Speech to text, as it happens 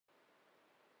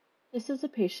This is a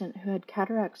patient who had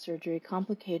cataract surgery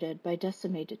complicated by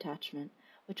Descement detachment,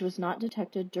 which was not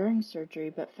detected during surgery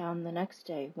but found the next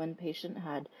day when patient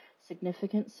had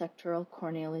significant sectoral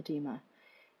corneal edema.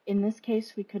 In this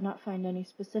case, we could not find any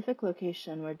specific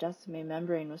location where Descement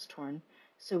membrane was torn,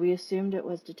 so we assumed it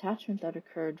was detachment that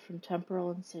occurred from temporal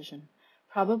incision,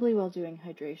 probably while doing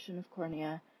hydration of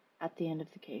cornea at the end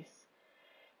of the case.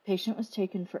 Patient was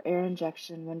taken for air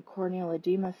injection when corneal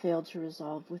edema failed to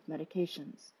resolve with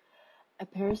medications. A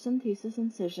paracenthesis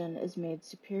incision is made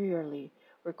superiorly,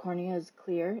 where cornea is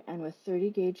clear and with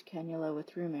 30-gauge cannula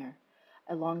with room air.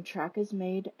 A long track is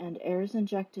made and air is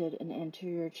injected in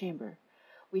anterior chamber.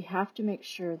 We have to make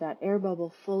sure that air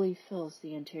bubble fully fills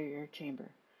the anterior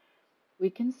chamber. We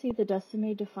can see the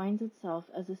Descement defines itself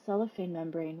as a cellophane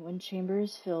membrane when chamber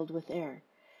is filled with air.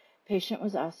 Patient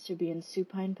was asked to be in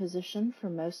supine position for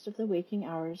most of the waking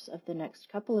hours of the next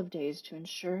couple of days to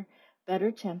ensure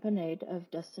better tamponade of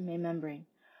Descement membrane.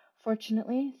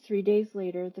 Fortunately, 3 days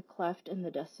later, the cleft in the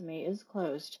Descement is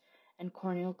closed and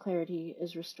corneal clarity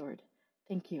is restored.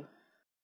 Thank you.